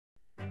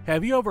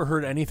Have you ever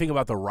heard anything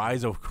about the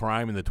rise of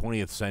crime in the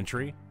 20th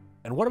century?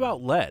 And what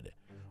about lead?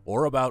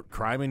 Or about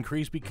crime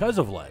increase because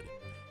of lead?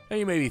 Now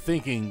you may be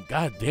thinking,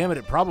 God damn it,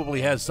 it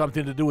probably has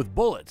something to do with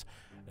bullets.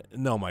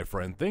 No, my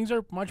friend, things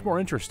are much more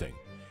interesting.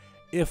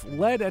 If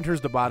lead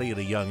enters the body at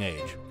a young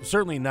age,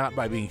 certainly not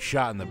by being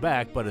shot in the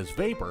back, but as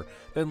vapor,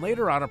 then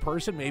later on a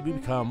person may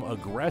become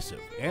aggressive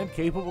and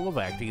capable of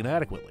acting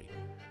inadequately.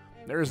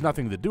 There is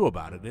nothing to do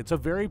about it. It's a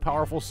very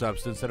powerful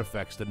substance that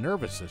affects the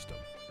nervous system.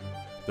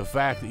 The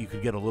fact that you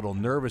could get a little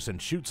nervous and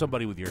shoot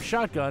somebody with your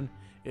shotgun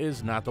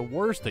is not the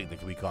worst thing that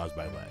could be caused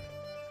by lead.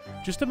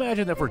 Just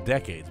imagine that for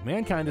decades,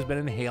 mankind has been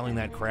inhaling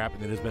that crap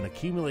and it has been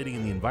accumulating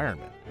in the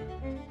environment.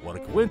 What a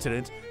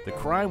coincidence, the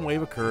crime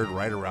wave occurred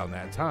right around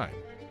that time.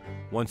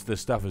 Once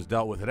this stuff is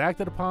dealt with and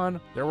acted upon,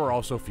 there were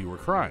also fewer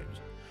crimes.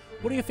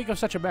 What do you think of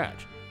such a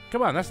match?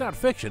 Come on, that's not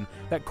fiction.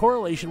 That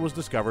correlation was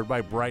discovered by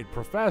bright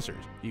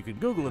professors. You can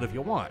Google it if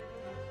you want.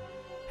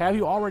 Have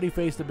you already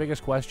faced the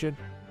biggest question?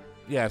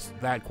 Yes,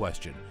 that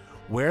question.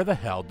 Where the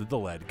hell did the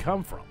lead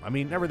come from? I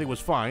mean, everything was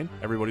fine,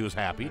 everybody was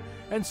happy,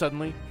 and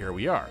suddenly, here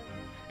we are.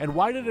 And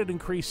why did it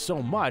increase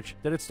so much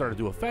that it started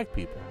to affect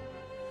people?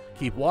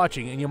 Keep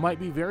watching and you might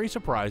be very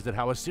surprised at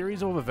how a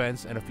series of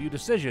events and a few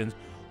decisions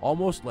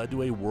almost led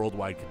to a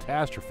worldwide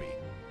catastrophe.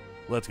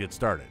 Let's get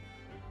started.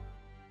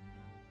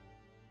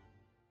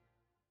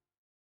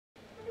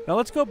 Now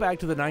let's go back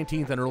to the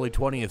 19th and early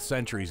 20th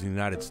centuries in the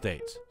United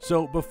States.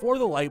 So before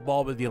the light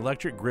bulb and the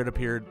electric grid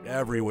appeared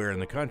everywhere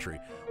in the country,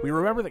 we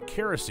remember that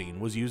kerosene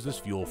was used as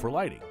fuel for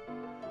lighting.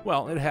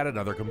 Well, it had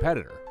another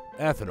competitor,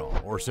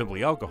 ethanol, or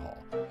simply alcohol.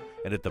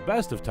 And at the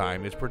best of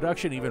time, its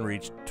production even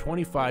reached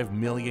 25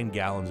 million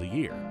gallons a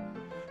year.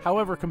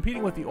 However,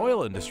 competing with the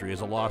oil industry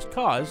is a lost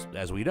cause,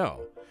 as we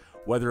know.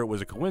 Whether it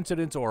was a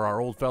coincidence or our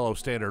old fellow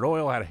Standard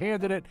Oil had a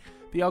hand in it,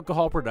 the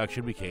alcohol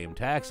production became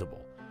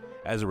taxable.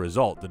 As a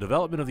result, the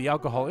development of the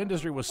alcohol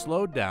industry was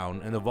slowed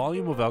down and the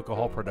volume of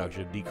alcohol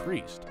production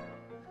decreased.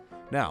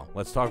 Now,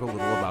 let's talk a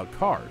little about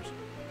cars.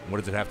 What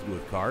does it have to do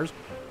with cars?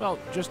 Well,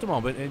 just a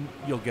moment and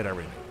you'll get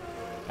everything.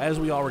 As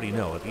we already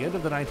know, at the end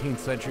of the 19th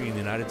century in the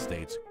United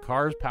States,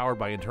 cars powered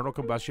by internal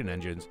combustion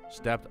engines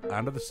stepped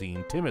onto the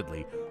scene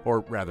timidly,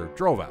 or rather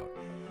drove out.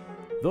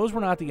 Those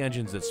were not the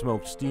engines that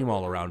smoked steam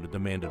all around and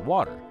demanded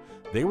water.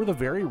 They were the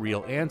very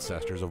real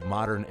ancestors of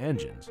modern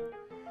engines.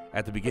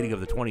 At the beginning of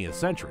the 20th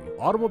century,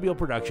 automobile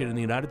production in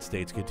the United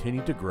States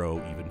continued to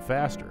grow even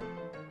faster.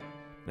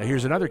 Now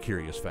here's another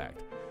curious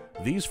fact.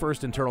 These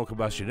first internal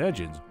combustion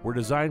engines were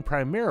designed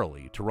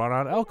primarily to run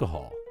on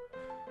alcohol.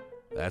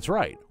 That's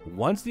right,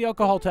 once the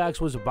alcohol tax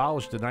was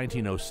abolished in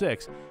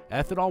 1906,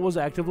 ethanol was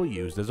actively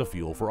used as a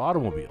fuel for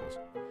automobiles.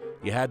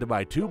 You had to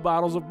buy 2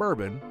 bottles of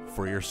bourbon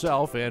for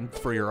yourself and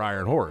for your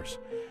iron horse.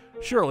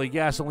 Surely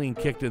gasoline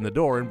kicked in the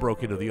door and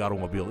broke into the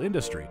automobile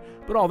industry,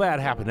 but all that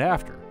happened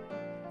after.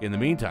 In the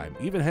meantime,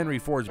 even Henry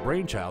Ford's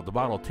brainchild, the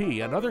Model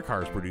T, and other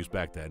cars produced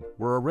back then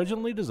were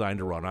originally designed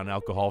to run on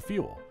alcohol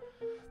fuel.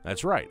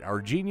 That's right,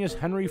 our genius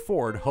Henry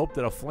Ford hoped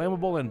that a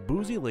flammable and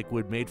boozy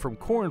liquid made from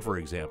corn, for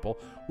example,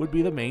 would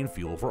be the main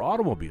fuel for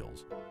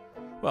automobiles.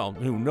 Well,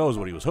 who knows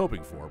what he was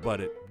hoping for, but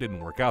it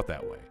didn't work out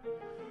that way.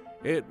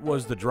 It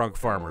was the drunk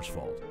farmer's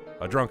fault.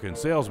 A drunken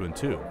salesman,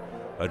 too.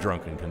 A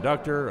drunken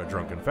conductor, a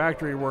drunken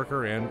factory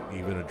worker, and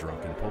even a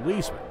drunken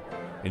policeman.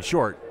 In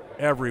short,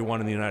 everyone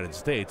in the United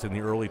States in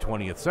the early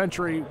 20th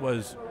century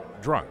was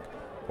drunk,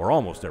 or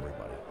almost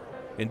everybody.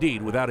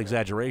 Indeed, without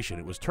exaggeration,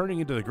 it was turning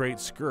into the great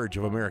scourge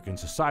of American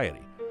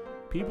society.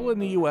 People in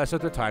the U.S.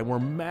 at the time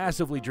were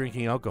massively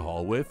drinking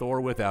alcohol with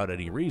or without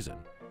any reason.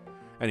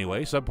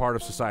 Anyway, some part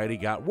of society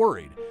got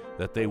worried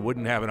that they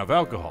wouldn't have enough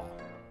alcohol.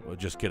 Well,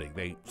 just kidding,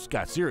 they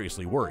got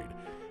seriously worried.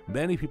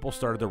 Many people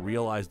started to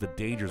realize the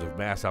dangers of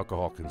mass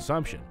alcohol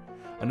consumption.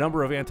 A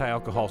number of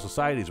anti-alcohol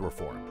societies were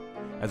formed.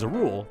 As a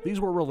rule, these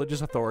were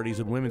religious authorities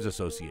and women's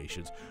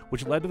associations,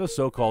 which led to the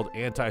so-called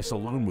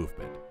anti-saloon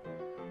movement.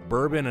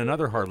 Bourbon and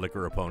other hard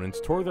liquor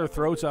opponents tore their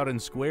throats out in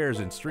squares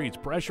and streets,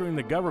 pressuring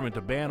the government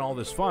to ban all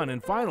this fun,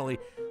 and finally,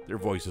 their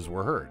voices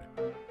were heard.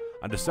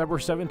 On December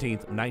 17,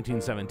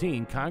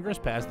 1917, Congress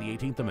passed the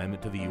 18th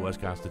Amendment to the U.S.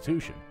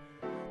 Constitution.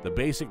 The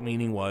basic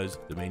meaning was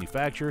the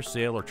manufacture,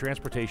 sale, or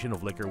transportation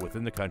of liquor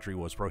within the country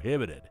was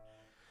prohibited.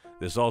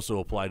 This also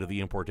applied to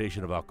the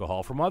importation of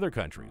alcohol from other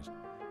countries.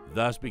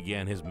 Thus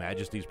began His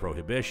Majesty's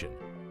Prohibition.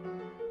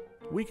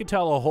 We could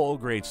tell a whole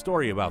great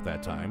story about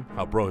that time,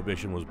 how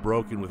Prohibition was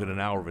broken within an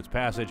hour of its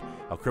passage,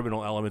 how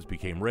criminal elements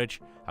became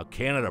rich, how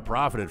Canada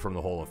profited from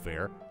the whole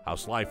affair, how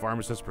sly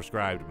pharmacists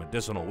prescribed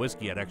medicinal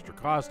whiskey at extra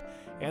cost,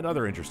 and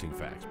other interesting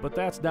facts, but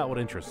that's not what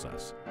interests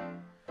us.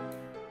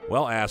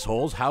 Well,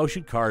 assholes, how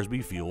should cars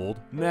be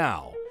fueled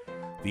now?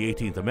 The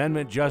 18th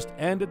Amendment just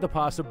ended the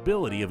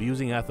possibility of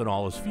using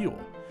ethanol as fuel.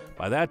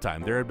 By that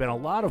time, there had been a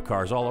lot of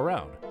cars all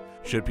around.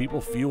 Should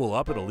people fuel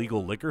up at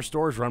illegal liquor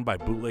stores run by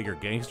bootlegger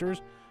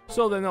gangsters?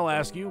 So then they'll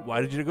ask you,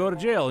 why did you go to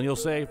jail? And you'll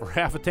say, for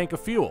half a tank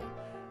of fuel.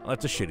 Well,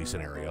 that's a shitty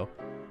scenario.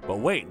 But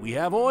wait, we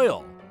have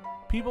oil.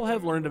 People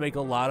have learned to make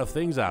a lot of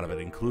things out of it,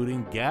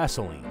 including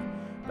gasoline.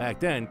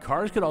 Back then,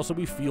 cars could also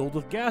be fueled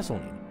with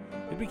gasoline.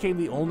 It became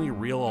the only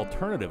real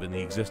alternative in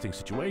the existing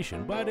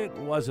situation, but it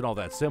wasn't all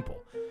that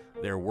simple.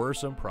 There were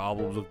some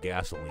problems with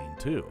gasoline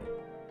too.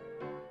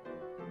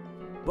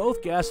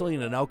 Both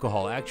gasoline and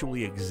alcohol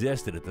actually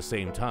existed at the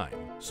same time.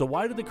 So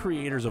why did the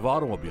creators of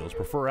automobiles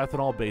prefer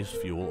ethanol-based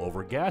fuel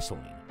over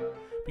gasoline?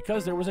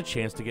 Because there was a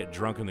chance to get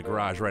drunk in the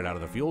garage right out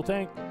of the fuel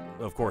tank?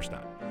 Of course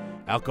not.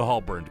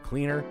 Alcohol burned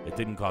cleaner, it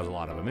didn't cause a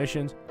lot of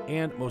emissions,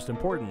 and most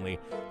importantly,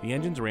 the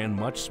engines ran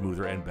much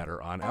smoother and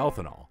better on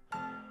ethanol.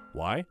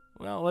 Why?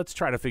 Well, let's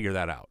try to figure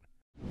that out.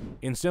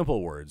 In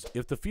simple words,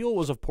 if the fuel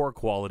was of poor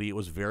quality, it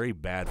was very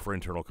bad for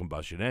internal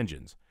combustion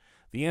engines.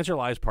 The answer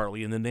lies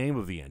partly in the name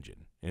of the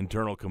engine,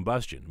 internal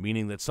combustion,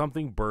 meaning that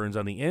something burns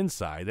on the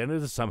inside and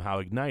it is somehow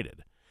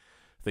ignited.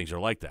 Things are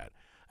like that.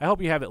 I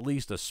hope you have at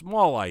least a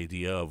small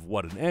idea of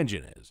what an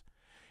engine is.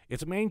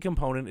 Its main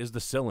component is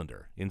the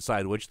cylinder,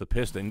 inside which the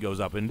piston goes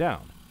up and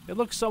down. It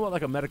looks somewhat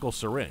like a medical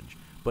syringe,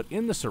 but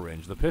in the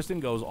syringe, the piston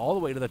goes all the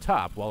way to the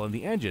top, while in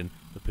the engine,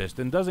 the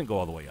piston doesn't go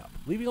all the way up,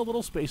 leaving a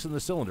little space in the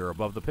cylinder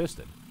above the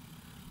piston.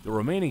 The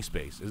remaining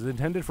space is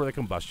intended for the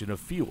combustion of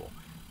fuel,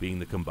 being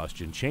the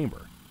combustion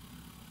chamber.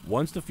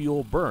 Once the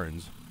fuel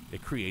burns,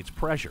 it creates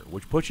pressure,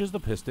 which pushes the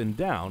piston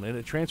down, and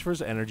it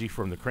transfers energy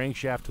from the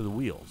crankshaft to the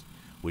wheels,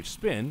 which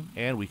spin,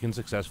 and we can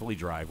successfully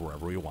drive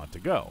wherever we want to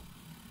go.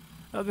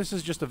 Now, this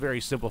is just a very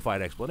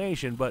simplified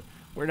explanation, but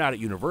we're not at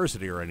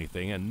university or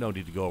anything, and no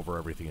need to go over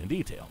everything in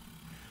detail.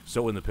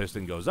 So when the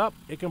piston goes up,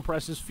 it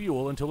compresses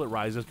fuel until it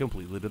rises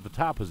completely to the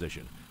top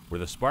position, where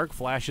the spark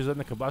flashes in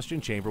the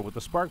combustion chamber with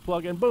the spark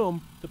plug, and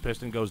boom, the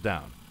piston goes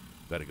down.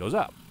 Then it goes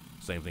up.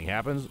 Same thing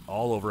happens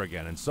all over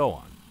again, and so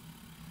on.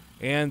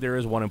 And there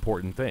is one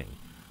important thing.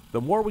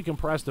 The more we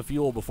compress the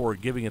fuel before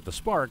giving it the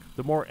spark,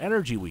 the more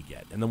energy we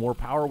get, and the more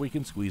power we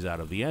can squeeze out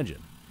of the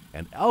engine.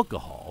 And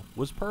alcohol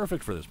was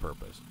perfect for this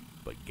purpose.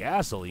 But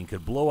gasoline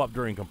could blow up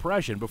during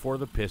compression before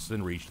the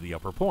piston reached the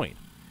upper point.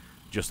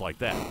 Just like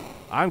that.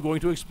 I'm going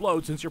to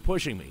explode since you're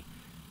pushing me.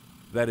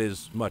 That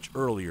is, much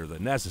earlier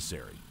than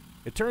necessary.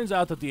 It turns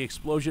out that the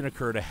explosion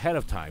occurred ahead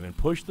of time and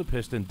pushed the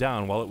piston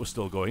down while it was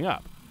still going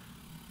up.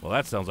 Well,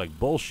 that sounds like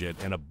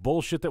bullshit, and a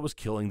bullshit that was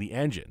killing the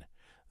engine.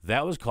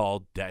 That was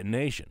called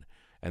detonation,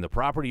 and the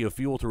property of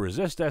fuel to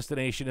resist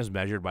detonation is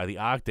measured by the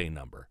octane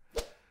number.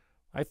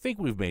 I think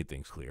we've made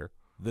things clear.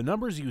 The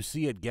numbers you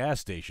see at gas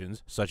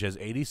stations, such as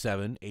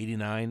 87,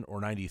 89, or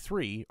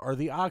 93, are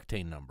the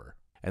octane number.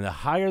 And the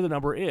higher the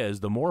number is,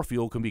 the more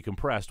fuel can be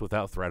compressed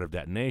without threat of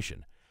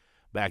detonation.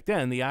 Back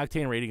then, the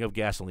octane rating of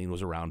gasoline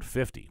was around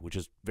 50, which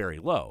is very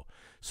low.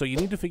 So you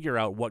need to figure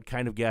out what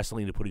kind of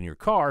gasoline to put in your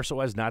car so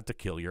as not to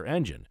kill your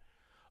engine.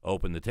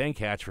 Open the tank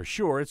hatch for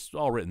sure, it's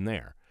all written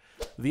there.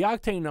 The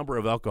octane number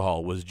of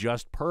alcohol was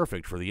just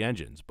perfect for the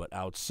engines, but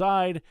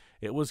outside,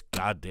 it was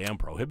goddamn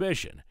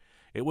prohibition.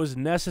 It was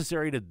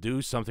necessary to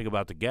do something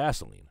about the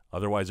gasoline,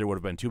 otherwise there would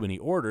have been too many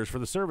orders for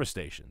the service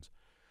stations.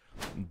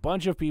 A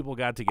bunch of people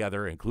got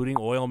together, including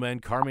oilmen,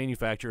 car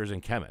manufacturers,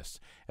 and chemists,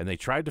 and they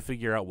tried to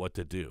figure out what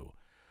to do.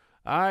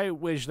 I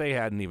wish they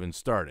hadn't even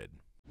started.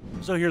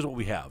 So here's what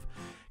we have.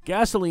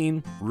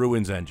 Gasoline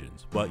ruins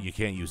engines, but you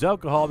can't use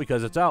alcohol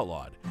because it's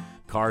outlawed.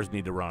 Cars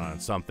need to run on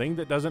something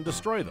that doesn't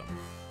destroy them.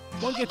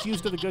 One gets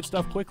used to the good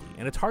stuff quickly,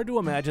 and it's hard to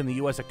imagine the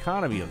U.S.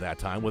 economy of that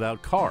time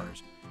without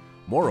cars.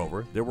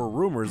 Moreover, there were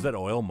rumors that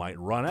oil might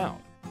run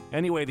out.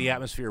 Anyway, the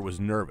atmosphere was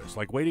nervous,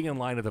 like waiting in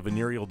line at the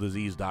venereal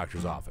disease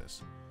doctor's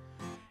office.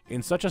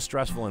 In such a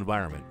stressful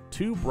environment,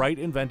 two bright,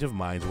 inventive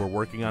minds were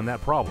working on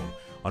that problem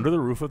under the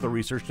roof of the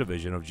research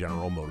division of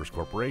General Motors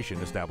Corporation,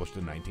 established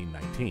in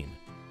 1919.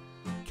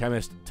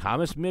 Chemist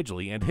Thomas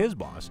Midgley and his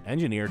boss,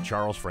 engineer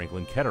Charles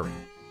Franklin Kettering.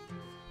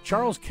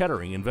 Charles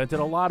Kettering invented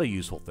a lot of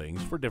useful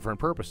things for different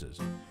purposes.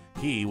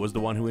 He was the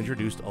one who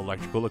introduced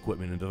electrical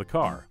equipment into the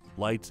car,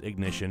 lights,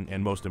 ignition,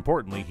 and most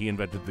importantly, he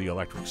invented the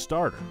electric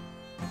starter.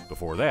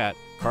 Before that,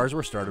 cars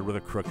were started with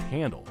a crooked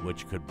handle,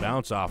 which could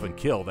bounce off and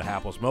kill the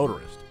hapless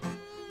motorist,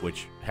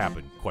 which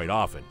happened quite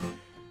often.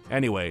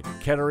 Anyway,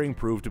 Kettering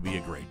proved to be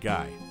a great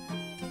guy.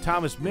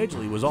 Thomas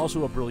Midgley was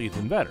also a brilliant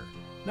inventor.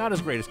 Not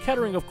as great as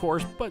Kettering, of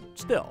course, but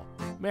still,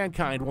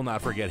 mankind will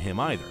not forget him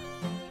either.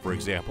 For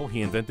example,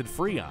 he invented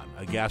Freon,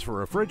 a gas for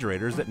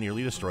refrigerators that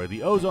nearly destroyed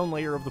the ozone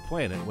layer of the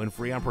planet when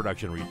Freon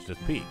production reached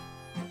its peak.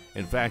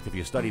 In fact, if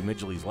you study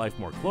Midgley's life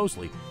more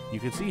closely, you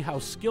can see how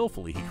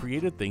skillfully he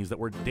created things that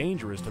were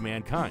dangerous to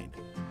mankind.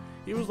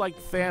 He was like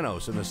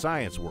Thanos in the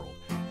science world,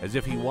 as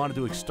if he wanted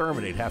to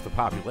exterminate half the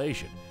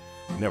population.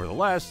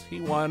 Nevertheless, he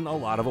won a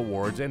lot of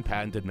awards and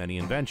patented many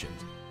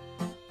inventions.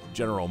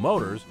 General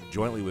Motors,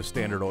 jointly with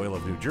Standard Oil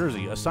of New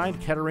Jersey,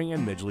 assigned Kettering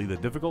and Midgley the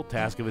difficult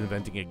task of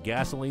inventing a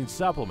gasoline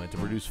supplement to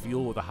produce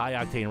fuel with a high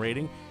octane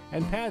rating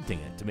and patenting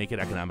it to make it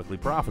economically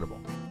profitable.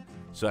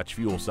 Such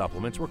fuel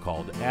supplements were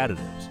called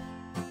additives.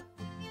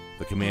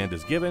 The command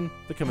is given,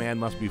 the command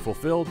must be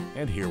fulfilled,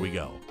 and here we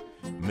go.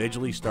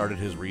 Midgley started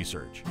his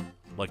research.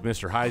 Like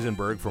Mr.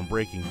 Heisenberg from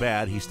Breaking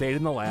Bad, he stayed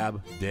in the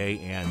lab day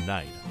and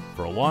night.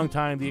 For a long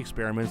time, the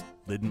experiments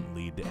didn't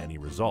lead to any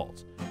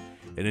results.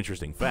 An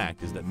interesting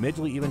fact is that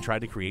Midgley even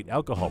tried to create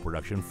alcohol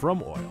production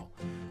from oil,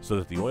 so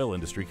that the oil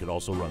industry could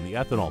also run the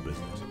ethanol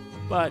business.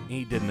 but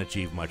he didn't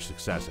achieve much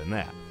success in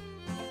that.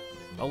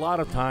 A lot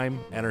of time,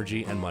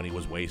 energy, and money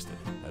was wasted.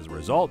 As a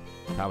result,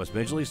 Thomas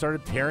Midgley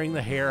started tearing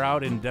the hair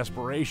out in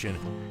desperation,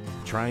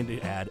 trying to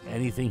add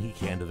anything he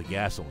can to the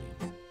gasoline.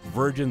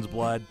 Virgin's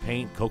blood,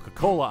 paint,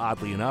 Coca-Cola,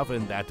 oddly enough,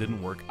 and that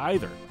didn't work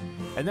either.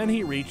 And then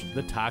he reached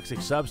the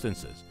toxic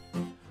substances.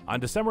 On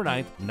December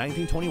 9th,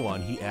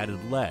 1921, he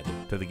added lead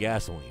to the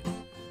gasoline.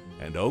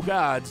 And oh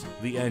gods,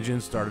 the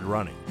engine started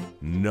running.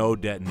 No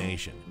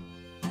detonation.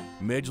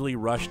 Midgley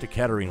rushed to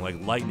Kettering like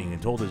lightning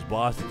and told his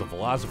boss that the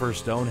Philosopher's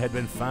Stone had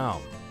been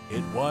found.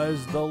 It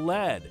was the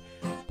lead,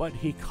 but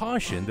he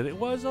cautioned that it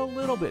was a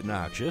little bit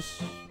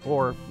noxious,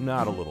 or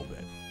not a little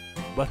bit.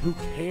 But who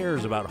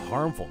cares about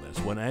harmfulness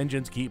when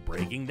engines keep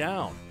breaking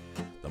down?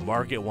 The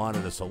market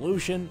wanted a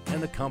solution,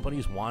 and the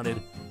companies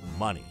wanted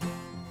money.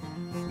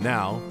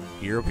 Now,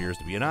 here appears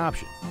to be an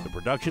option, the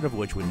production of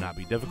which would not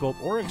be difficult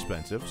or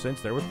expensive since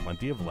there was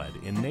plenty of lead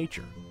in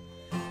nature.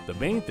 The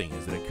main thing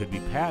is that it could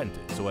be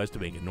patented so as to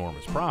make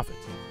enormous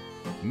profits.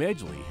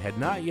 Midgley had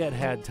not yet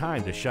had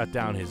time to shut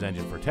down his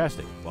engine for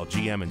testing, while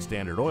GM and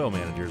Standard Oil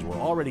managers were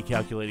already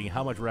calculating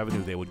how much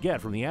revenue they would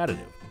get from the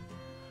additive.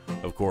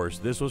 Of course,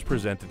 this was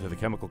presented to the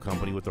chemical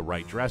company with the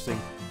right dressing.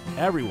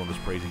 Everyone was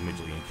praising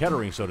Midgley and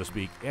Kettering, so to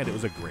speak, and it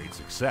was a great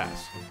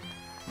success.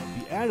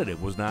 The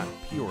additive was not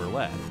pure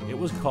lead. It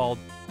was called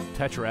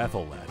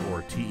tetraethyl lead,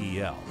 or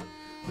TEL.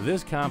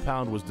 This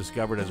compound was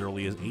discovered as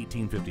early as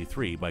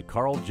 1853 by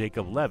Carl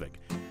Jacob Levig,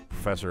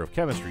 professor of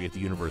chemistry at the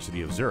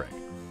University of Zurich.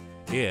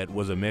 It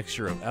was a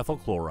mixture of ethyl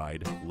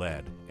chloride,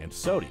 lead, and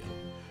sodium,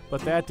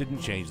 but that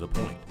didn't change the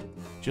point.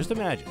 Just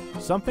imagine,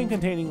 something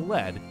containing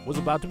lead was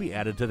about to be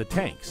added to the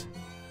tanks.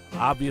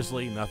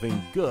 Obviously,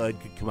 nothing good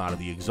could come out of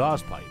the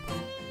exhaust pipe.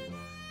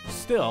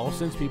 Still,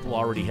 since people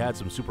already had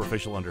some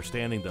superficial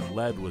understanding that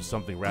lead was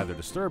something rather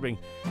disturbing,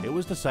 it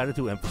was decided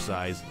to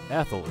emphasize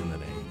ethyl in the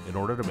name in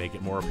order to make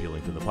it more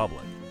appealing to the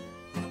public.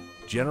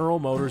 General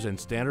Motors and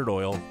Standard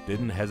Oil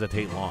didn't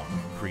hesitate long,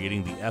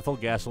 creating the Ethyl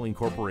Gasoline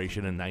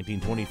Corporation in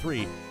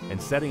 1923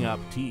 and setting up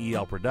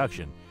TEL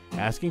production,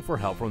 asking for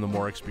help from the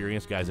more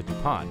experienced guys at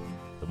DuPont,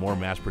 the more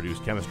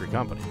mass-produced chemistry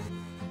company.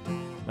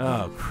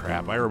 Oh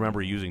crap, I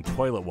remember using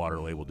toilet water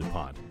labeled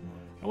DuPont.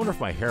 I wonder if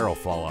my hair will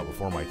fall out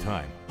before my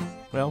time.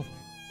 Well,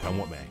 come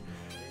what may.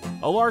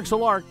 A lark's a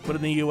lark, but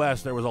in the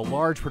U.S. there was a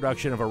large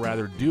production of a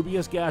rather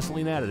dubious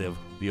gasoline additive,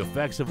 the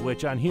effects of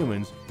which on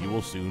humans you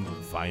will soon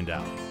find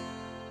out.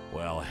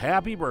 Well,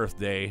 happy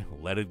birthday,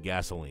 leaded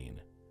gasoline.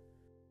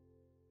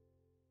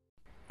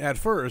 At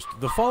first,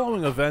 the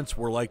following events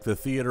were like the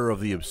theater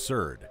of the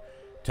absurd.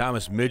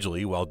 Thomas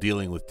Midgley, while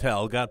dealing with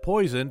TEL, got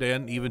poisoned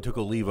and even took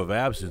a leave of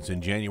absence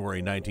in January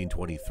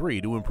 1923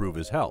 to improve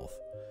his health.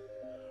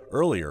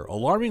 Earlier,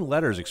 alarming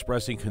letters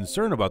expressing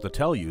concern about the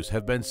TEL use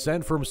have been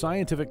sent from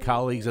scientific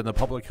colleagues and the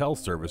Public Health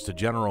Service to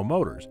General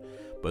Motors,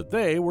 but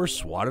they were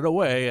swatted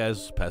away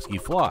as pesky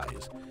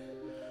flies.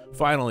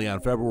 Finally, on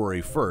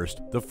February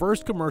 1st, the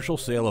first commercial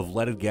sale of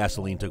leaded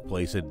gasoline took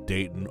place in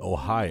Dayton,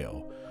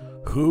 Ohio.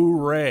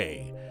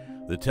 Hooray!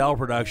 The TEL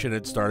production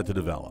had started to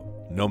develop.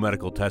 No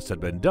medical tests had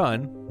been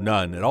done,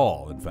 none at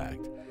all, in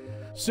fact.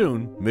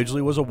 Soon,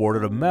 Midgley was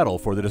awarded a medal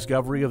for the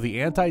discovery of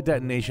the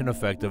anti-detonation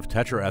effect of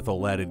tetraethyl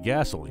leaded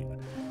gasoline.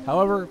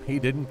 However, he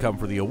didn't come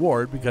for the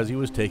award because he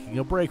was taking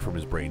a break from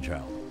his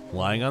brainchild,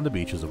 lying on the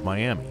beaches of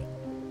Miami.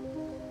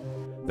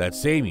 That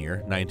same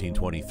year,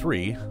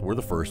 1923, were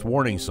the first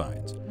warning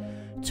signs.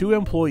 2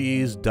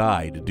 employees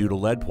died due to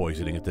lead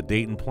poisoning at the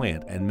Dayton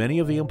plant, and many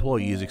of the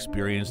employees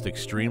experienced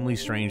extremely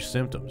strange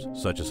symptoms,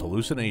 such as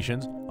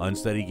hallucinations,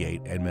 unsteady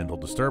gait, and mental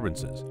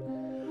disturbances.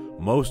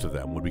 Most of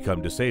them would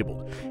become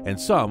disabled, and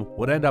some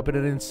would end up in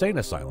an insane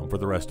asylum for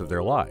the rest of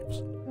their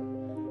lives.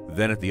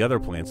 Then at the other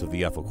plants of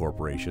the Ethyl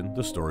Corporation,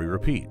 the story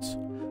repeats.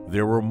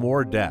 There were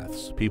more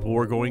deaths, people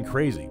were going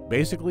crazy,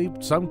 basically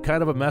some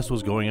kind of a mess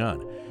was going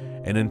on.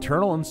 An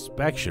internal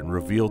inspection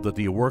revealed that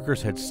the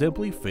workers had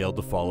simply failed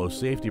to follow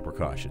safety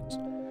precautions.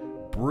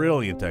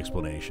 Brilliant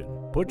explanation.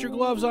 Put your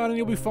gloves on and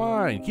you'll be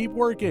fine, keep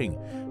working.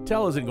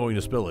 TEL isn't going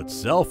to spill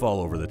itself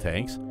all over the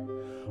tanks.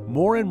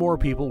 More and more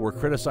people were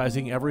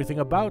criticizing everything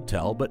about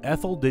TEL, but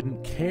Ethyl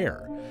didn't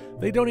care.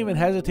 They don't even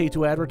hesitate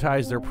to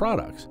advertise their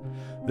products.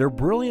 Their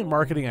brilliant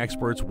marketing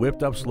experts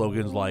whipped up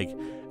slogans like,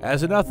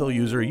 "As an Ethyl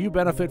user, you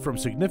benefit from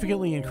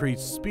significantly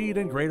increased speed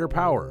and greater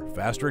power,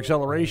 faster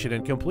acceleration,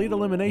 and complete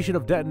elimination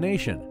of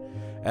detonation.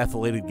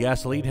 Ethylated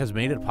gasoline has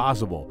made it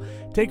possible.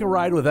 Take a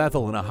ride with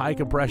Ethyl in a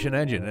high-compression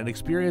engine and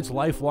experience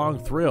lifelong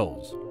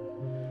thrills."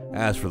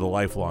 As for the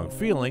lifelong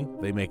feeling,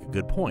 they make a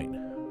good point.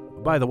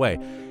 By the way,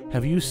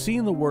 have you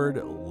seen the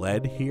word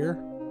lead here?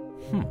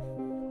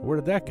 Where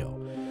did that go?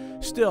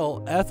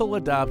 Still, Ethyl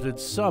adopted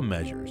some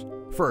measures.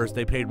 First,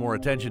 they paid more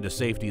attention to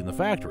safety in the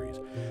factories.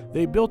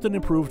 They built and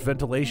improved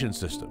ventilation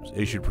systems,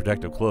 issued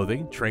protective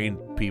clothing, trained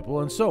people,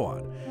 and so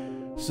on.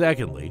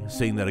 Secondly,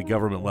 seeing that a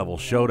government-level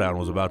showdown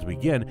was about to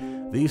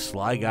begin, these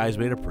sly guys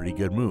made a pretty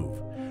good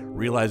move.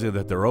 Realizing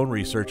that their own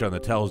research on the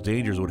TEL's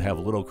dangers would have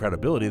little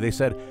credibility, they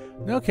said,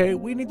 okay,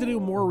 we need to do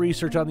more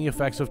research on the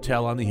effects of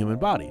TEL on the human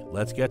body.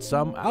 Let's get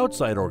some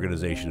outside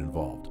organization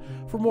involved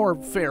for more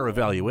fair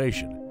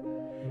evaluation.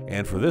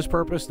 And for this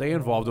purpose, they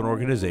involved an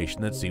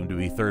organization that seemed to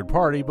be third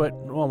party but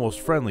almost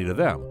friendly to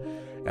them.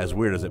 As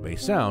weird as it may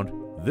sound,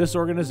 this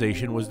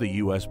organization was the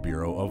U.S.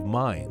 Bureau of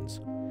Mines.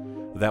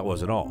 That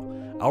wasn't all.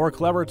 Our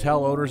clever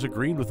TEL owners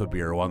agreed with the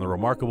Bureau on the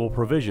remarkable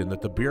provision that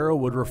the Bureau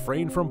would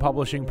refrain from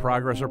publishing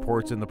progress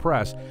reports in the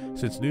press,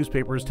 since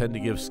newspapers tend to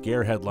give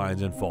scare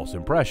headlines and false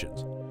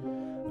impressions.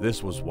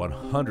 This was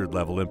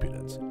 100-level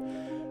impudence.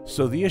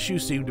 So the issue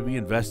seemed to be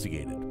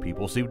investigated,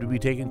 people seemed to be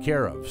taken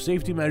care of,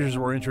 safety measures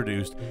were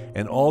introduced,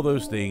 and all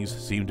those things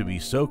seemed to be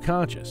so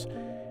conscious.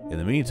 In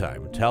the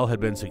meantime, TEL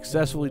had been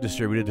successfully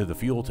distributed to the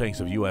fuel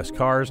tanks of U.S.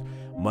 cars,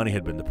 money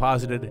had been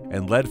deposited,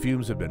 and lead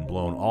fumes had been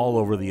blown all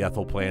over the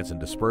ethyl plants and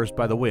dispersed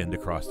by the wind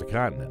across the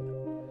continent.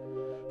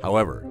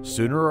 However,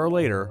 sooner or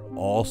later,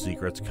 all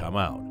secrets come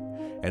out.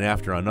 And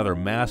after another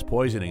mass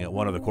poisoning at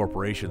one of the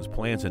corporation's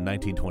plants in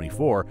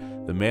 1924,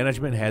 the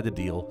management had to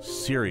deal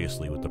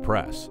seriously with the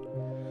press.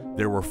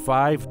 There were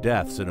 5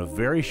 deaths in a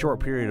very short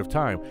period of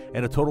time,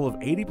 and a total of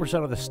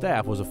 80% of the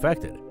staff was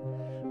affected.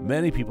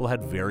 Many people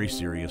had very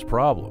serious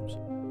problems.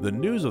 The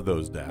news of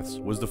those deaths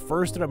was the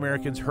first that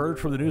Americans heard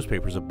from the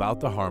newspapers about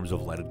the harms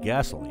of leaded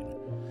gasoline.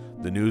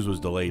 The news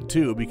was delayed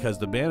too because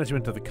the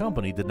management of the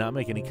company did not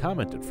make any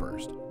comment at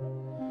first.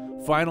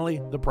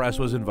 Finally, the press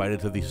was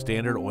invited to the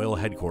Standard Oil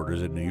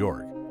headquarters in New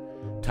York.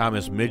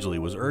 Thomas Midgley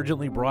was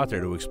urgently brought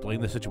there to explain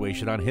the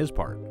situation on his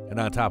part, and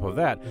on top of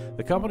that,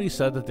 the company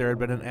said that there had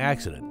been an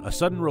accident, a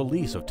sudden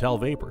release of TEL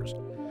vapors.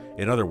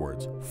 In other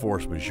words,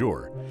 force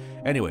majeure.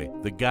 Anyway,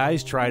 the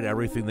guys tried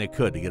everything they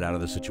could to get out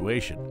of the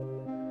situation.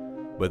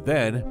 But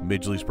then,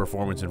 Midgley's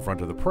performance in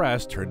front of the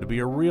press turned to be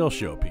a real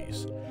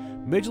showpiece.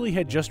 Midgley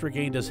had just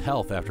regained his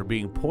health after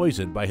being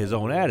poisoned by his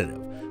own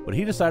additive, but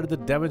he decided to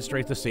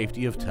demonstrate the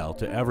safety of TEL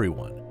to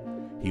everyone.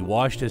 He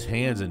washed his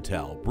hands in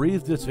TEL,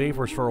 breathed its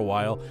vapors for a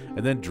while,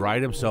 and then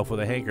dried himself with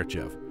a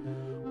handkerchief.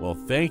 Well,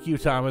 thank you,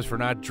 Thomas, for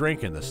not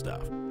drinking the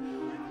stuff.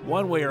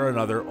 One way or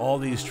another, all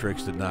these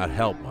tricks did not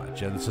help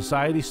much, and the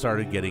society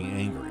started getting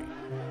angry,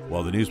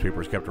 while the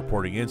newspapers kept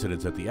reporting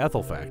incidents at the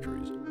ethyl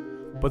factories.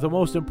 But the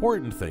most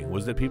important thing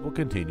was that people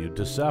continued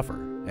to suffer,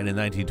 and in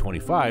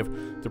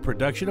 1925, the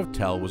production of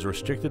TEL was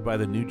restricted by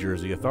the New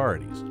Jersey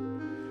authorities.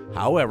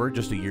 However,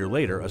 just a year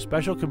later, a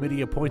special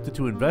committee appointed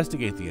to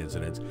investigate the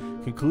incidents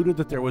concluded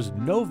that there was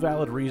no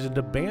valid reason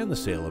to ban the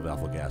sale of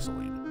ethyl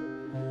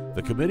gasoline.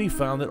 The committee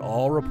found that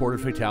all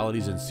reported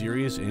fatalities and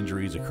serious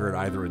injuries occurred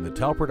either in the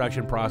TEL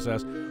production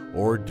process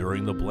or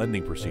during the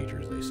blending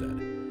procedures, they said.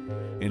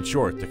 In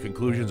short, the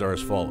conclusions are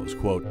as follows,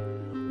 quote,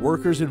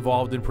 workers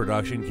involved in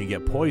production can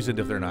get poisoned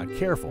if they're not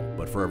careful,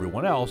 but for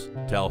everyone else,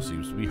 TEL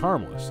seems to be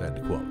harmless,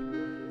 end quote.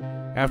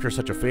 After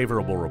such a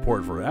favorable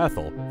report for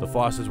ethyl, the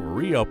faucets were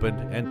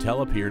reopened and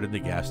TEL appeared in the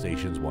gas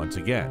stations once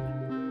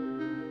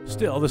again.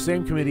 Still, the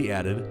same committee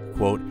added,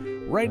 quote,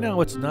 right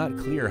now it's not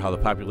clear how the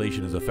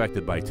population is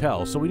affected by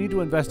TEL, so we need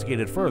to investigate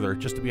it further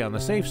just to be on the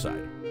safe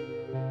side.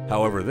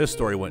 However, this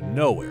story went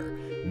nowhere.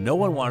 No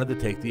one wanted to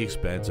take the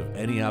expense of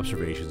any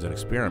observations and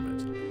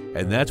experiments,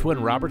 and that's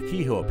when Robert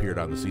Kehoe appeared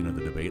on the scene of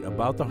the debate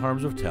about the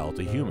harms of TEL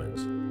to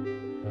humans.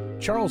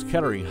 Charles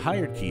Kettering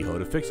hired Kehoe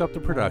to fix up the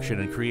production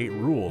and create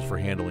rules for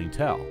handling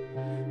TEL.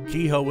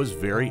 Kehoe was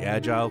very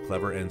agile,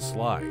 clever, and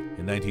sly.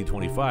 In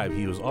 1925,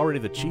 he was already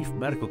the chief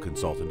medical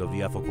consultant of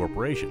the Ethyl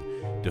Corporation,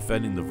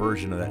 defending the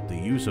version that the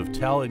use of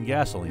TEL in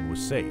gasoline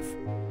was safe.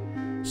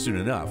 Soon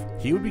enough,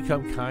 he would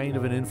become kind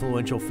of an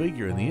influential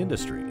figure in the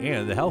industry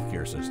and the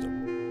healthcare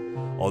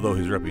system, although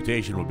his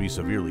reputation would be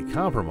severely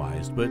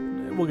compromised, but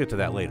we'll get to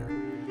that later.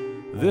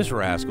 This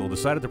rascal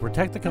decided to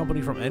protect the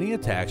company from any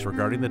attacks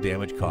regarding the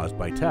damage caused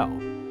by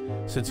TEL.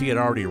 Since he had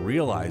already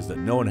realized that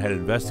no one had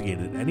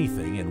investigated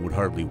anything and would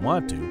hardly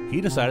want to,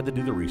 he decided to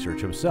do the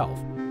research himself.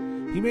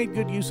 He made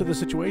good use of the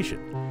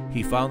situation.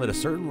 He found that a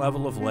certain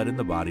level of lead in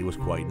the body was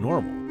quite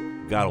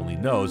normal. God only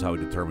knows how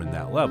he determined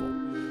that level.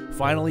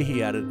 Finally,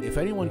 he added, if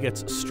anyone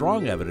gets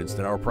strong evidence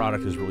that our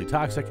product is really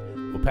toxic,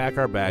 we'll pack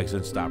our bags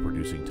and stop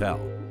producing TEL.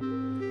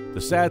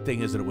 The sad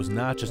thing is that it was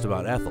not just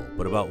about ethyl,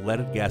 but about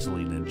leaded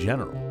gasoline in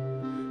general.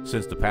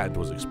 Since the patent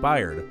was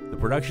expired, the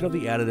production of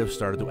the additive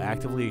started to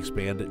actively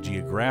expand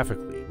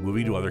geographically,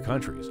 moving to other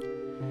countries.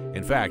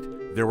 In fact,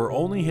 there were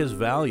only his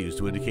values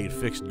to indicate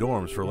fixed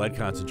norms for lead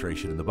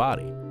concentration in the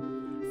body,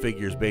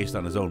 figures based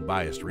on his own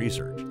biased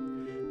research.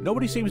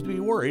 Nobody seems to be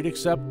worried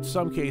except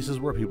some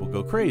cases where people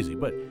go crazy,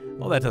 but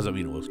well, that doesn't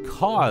mean it was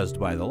caused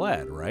by the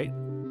lead, right?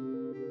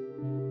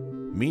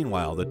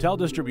 Meanwhile, the TEL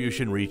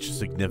distribution reached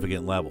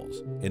significant levels.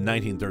 In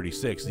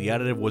 1936, the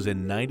additive was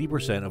in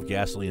 90% of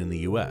gasoline in the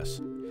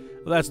U.S.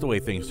 Well, that's the way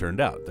things turned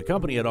out. The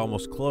company had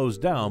almost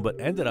closed down, but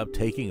ended up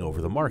taking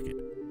over the market.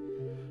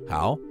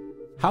 How?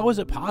 How is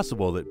it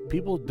possible that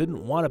people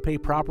didn't want to pay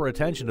proper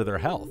attention to their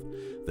health?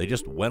 They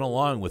just went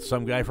along with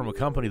some guy from a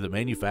company that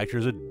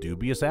manufactures a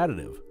dubious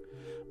additive.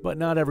 But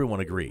not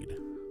everyone agreed.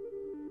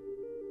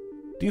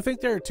 Do you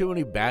think there are too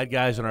many bad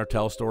guys in our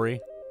TEL story?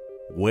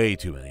 Way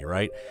too many,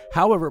 right?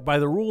 However, by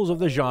the rules of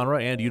the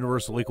genre and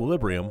universal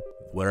equilibrium,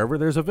 wherever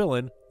there's a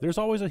villain, there's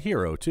always a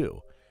hero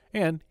too.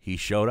 And he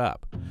showed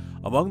up.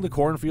 Among the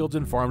cornfields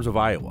and farms of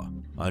Iowa,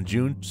 on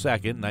June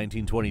 2nd,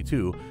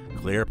 1922,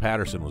 Claire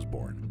Patterson was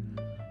born.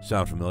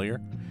 Sound familiar?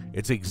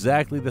 It's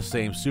exactly the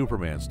same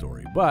Superman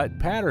story, but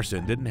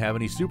Patterson didn't have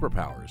any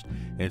superpowers.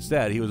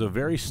 Instead, he was a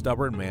very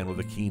stubborn man with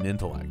a keen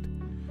intellect.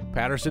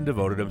 Patterson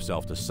devoted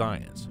himself to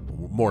science,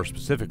 more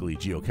specifically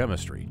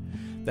geochemistry.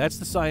 That's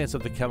the science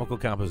of the chemical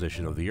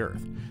composition of the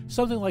Earth,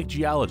 something like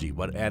geology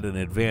but at an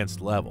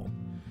advanced level.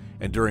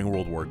 And during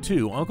World War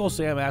II, Uncle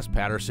Sam asked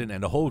Patterson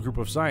and a whole group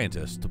of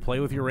scientists to play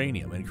with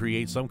uranium and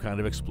create some kind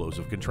of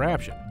explosive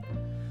contraption.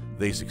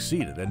 They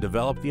succeeded and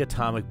developed the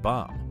atomic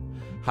bomb.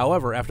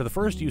 However, after the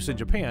first use in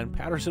Japan,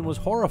 Patterson was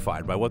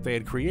horrified by what they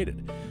had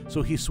created,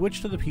 so he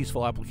switched to the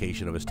peaceful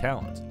application of his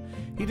talents.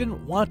 He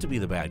didn't want to be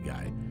the bad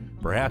guy.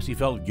 Perhaps he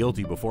felt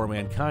guilty before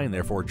mankind,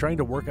 therefore trying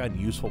to work on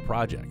useful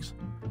projects.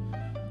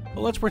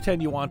 But let's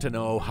pretend you want to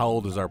know, how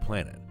old is our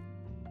planet?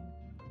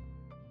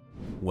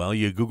 Well,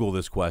 you Google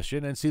this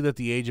question and see that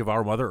the age of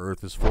our Mother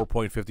Earth is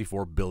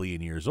 4.54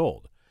 billion years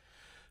old.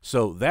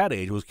 So that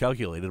age was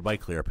calculated by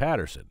Claire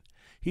Patterson.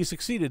 He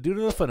succeeded due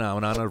to the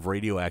phenomenon of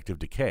radioactive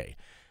decay.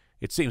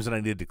 It seems that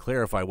I need to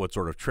clarify what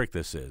sort of trick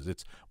this is.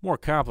 It's more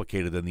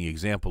complicated than the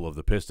example of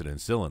the piston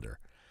and cylinder.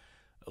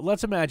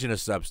 Let's imagine a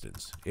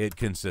substance. It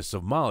consists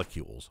of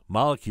molecules.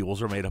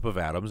 Molecules are made up of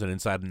atoms, and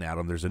inside an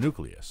atom there's a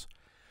nucleus.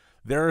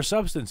 There are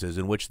substances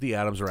in which the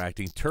atoms are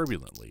acting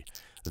turbulently.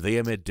 They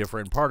emit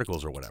different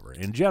particles or whatever.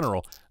 In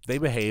general, they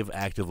behave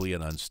actively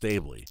and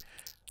unstably.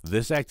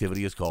 This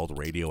activity is called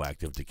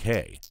radioactive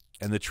decay.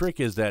 And the trick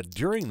is that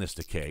during this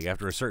decay,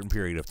 after a certain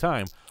period of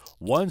time,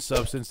 one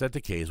substance that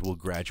decays will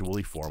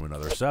gradually form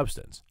another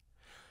substance.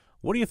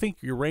 What do you think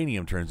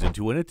uranium turns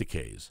into when it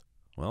decays?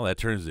 Well, that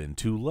turns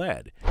into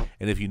lead.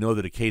 And if you know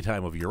the decay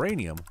time of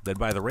uranium, then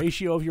by the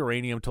ratio of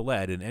uranium to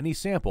lead in any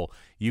sample,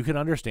 you can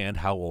understand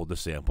how old the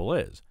sample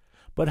is.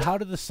 But how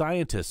did the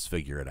scientists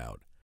figure it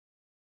out?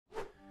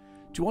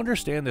 To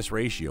understand this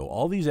ratio,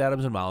 all these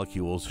atoms and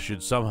molecules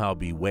should somehow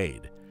be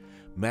weighed.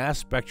 Mass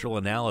spectral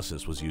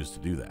analysis was used to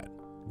do that.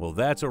 Well,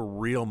 that's a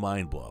real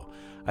mind blow.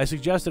 I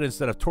suggest that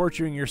instead of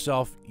torturing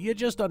yourself, you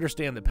just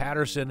understand that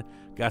Patterson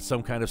got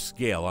some kind of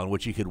scale on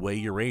which he could weigh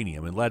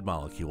uranium and lead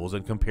molecules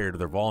and compare to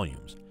their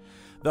volumes.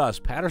 Thus,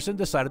 Patterson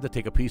decided to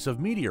take a piece of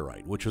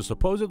meteorite, which was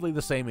supposedly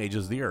the same age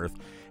as the Earth,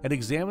 and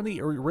examine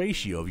the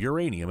ratio of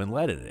uranium and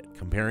lead in it,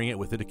 comparing it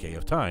with the decay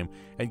of time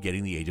and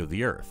getting the age of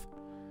the Earth.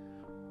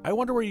 I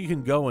wonder where you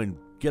can go and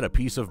get a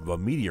piece of a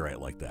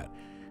meteorite like that.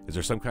 Is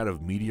there some kind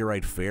of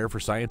meteorite fair for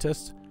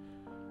scientists?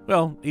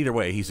 Well, either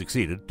way, he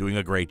succeeded, doing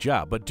a great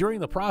job, but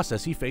during the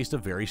process he faced a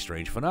very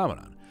strange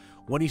phenomenon.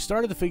 When he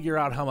started to figure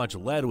out how much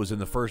lead was in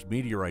the first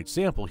meteorite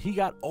sample, he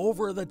got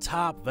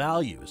over-the-top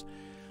values.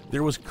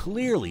 There was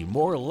clearly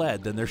more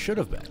lead than there should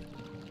have been.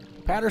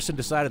 Patterson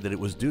decided that it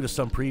was due to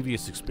some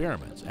previous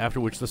experiments, after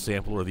which the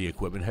sample or the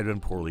equipment had been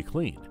poorly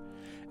cleaned.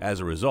 As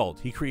a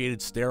result, he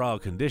created sterile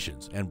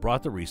conditions and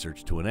brought the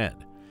research to an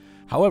end.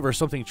 However,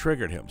 something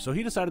triggered him, so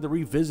he decided to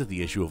revisit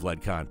the issue of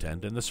lead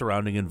content and the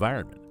surrounding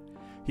environment.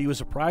 He was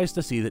surprised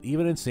to see that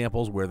even in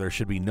samples where there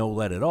should be no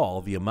lead at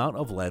all, the amount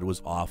of lead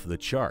was off the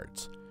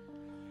charts.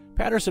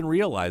 Patterson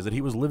realized that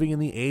he was living in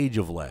the age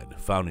of lead,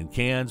 found in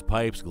cans,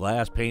 pipes,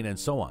 glass, paint, and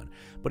so on,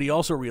 but he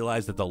also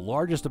realized that the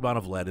largest amount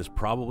of lead is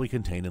probably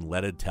contained in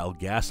leaded TEL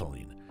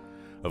gasoline.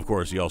 Of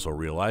course, he also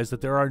realized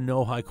that there are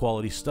no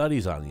high-quality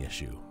studies on the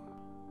issue.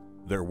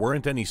 There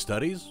weren't any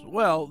studies?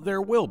 Well,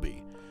 there will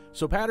be.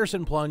 So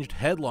Patterson plunged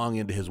headlong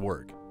into his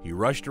work. He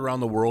rushed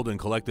around the world and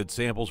collected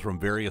samples from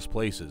various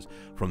places,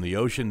 from the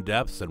ocean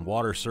depths and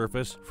water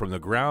surface, from the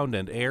ground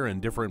and air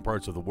in different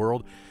parts of the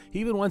world. He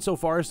even went so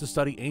far as to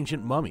study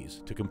ancient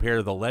mummies to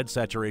compare the lead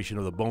saturation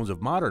of the bones of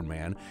modern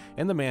man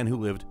and the man who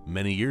lived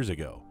many years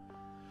ago.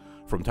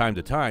 From time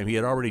to time, he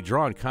had already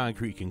drawn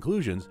concrete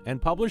conclusions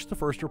and published the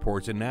first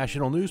reports in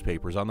national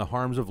newspapers on the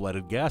harms of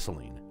leaded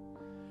gasoline.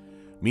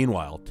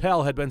 Meanwhile,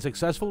 TEL had been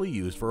successfully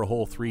used for a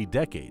whole 3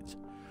 decades.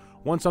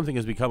 Once something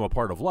has become a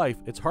part of life,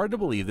 it's hard to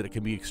believe that it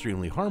can be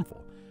extremely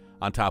harmful.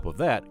 On top of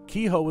that,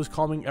 Kehoe was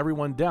calming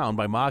everyone down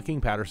by mocking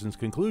Patterson's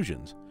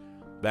conclusions.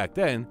 Back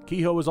then,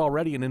 Kehoe was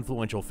already an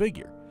influential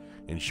figure.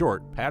 In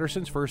short,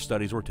 Patterson's first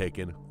studies were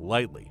taken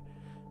lightly.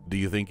 Do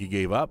you think he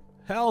gave up?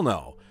 Hell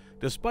no.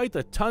 Despite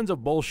the tons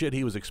of bullshit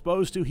he was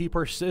exposed to, he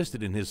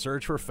persisted in his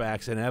search for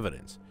facts and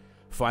evidence.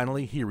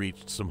 Finally, he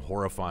reached some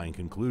horrifying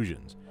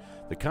conclusions.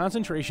 The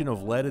concentration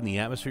of lead in the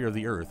atmosphere of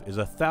the Earth is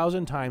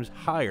 1,000 times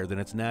higher than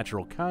its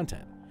natural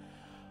content.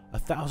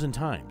 1,000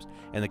 times,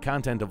 and the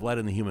content of lead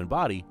in the human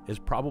body is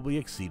probably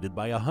exceeded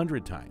by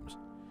 100 times.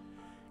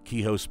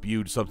 Kehoe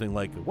spewed something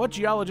like, "What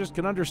geologist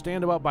can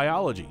understand about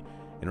biology?"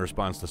 in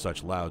response to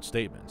such loud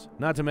statements.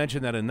 Not to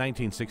mention that in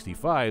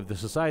 1965, the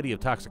Society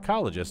of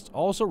Toxicologists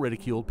also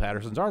ridiculed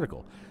Patterson's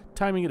article,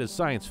 timing it as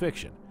science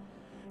fiction.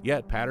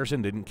 Yet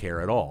Patterson didn't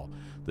care at all.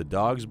 The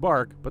dogs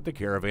bark, but the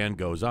caravan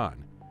goes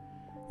on.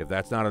 If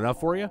that's not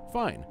enough for you,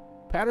 fine.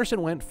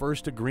 Patterson went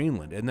first to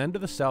Greenland and then to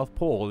the South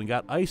Pole and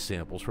got ice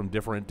samples from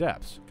different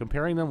depths,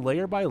 comparing them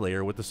layer by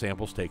layer with the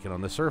samples taken on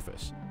the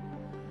surface.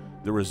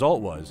 The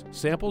result was,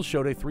 samples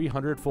showed a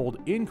 300-fold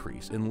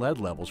increase in lead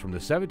levels from the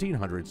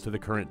 1700s to the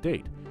current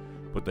date,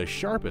 but the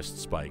sharpest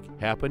spike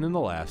happened in the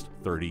last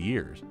 30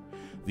 years.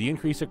 The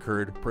increase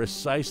occurred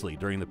precisely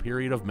during the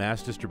period of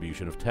mass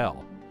distribution of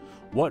TEL.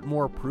 What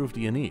more proof do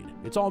you need?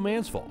 It's all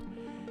man's fault.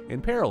 In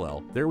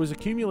parallel, there was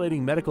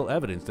accumulating medical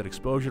evidence that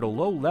exposure to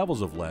low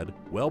levels of lead,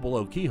 well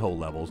below keyhole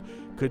levels,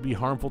 could be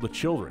harmful to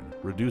children,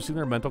 reducing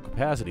their mental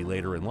capacity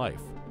later in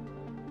life.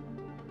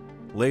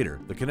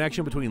 Later, the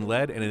connection between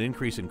lead and an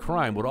increase in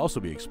crime would also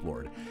be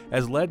explored,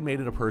 as lead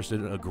made a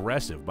person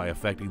aggressive by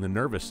affecting the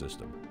nervous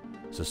system.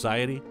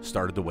 Society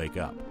started to wake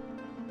up.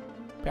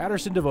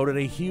 Patterson devoted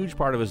a huge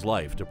part of his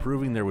life to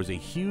proving there was a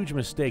huge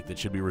mistake that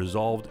should be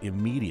resolved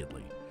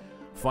immediately.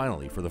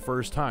 Finally, for the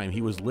first time,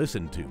 he was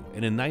listened to,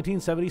 and in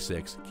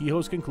 1976,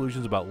 Kehoe's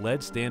conclusions about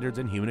lead standards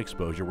and human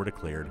exposure were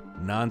declared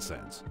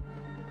nonsense.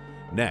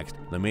 Next,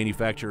 the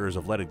manufacturers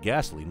of leaded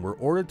gasoline were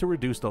ordered to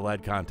reduce the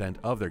lead content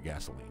of their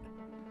gasoline.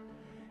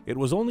 It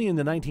was only in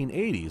the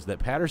 1980s that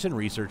Patterson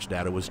research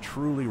data was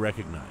truly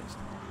recognized.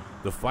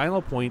 The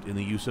final point in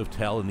the use of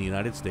TEL in the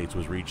United States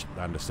was reached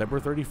on December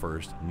 31,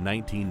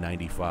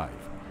 1995.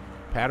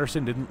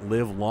 Patterson didn't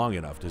live long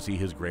enough to see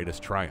his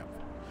greatest triumph.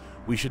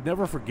 We should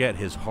never forget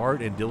his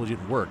hard and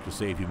diligent work to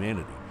save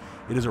humanity.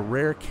 It is a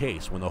rare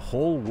case when the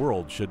whole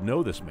world should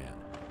know this man.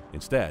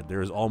 Instead,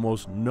 there is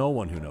almost no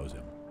one who knows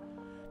him.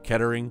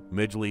 Kettering,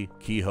 Midgley,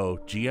 Kehoe,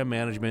 GM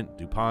Management,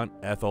 DuPont,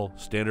 Ethel,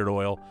 Standard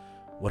Oil.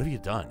 What have you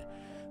done?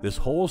 This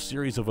whole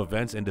series of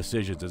events and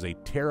decisions is a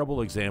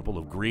terrible example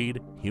of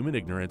greed, human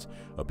ignorance,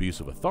 abuse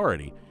of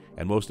authority,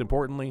 and most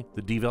importantly,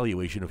 the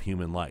devaluation of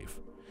human life.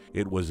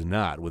 It was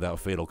not without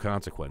fatal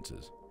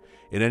consequences.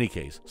 In any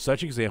case,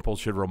 such examples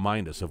should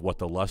remind us of what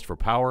the lust for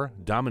power,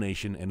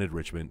 domination, and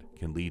enrichment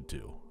can lead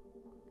to.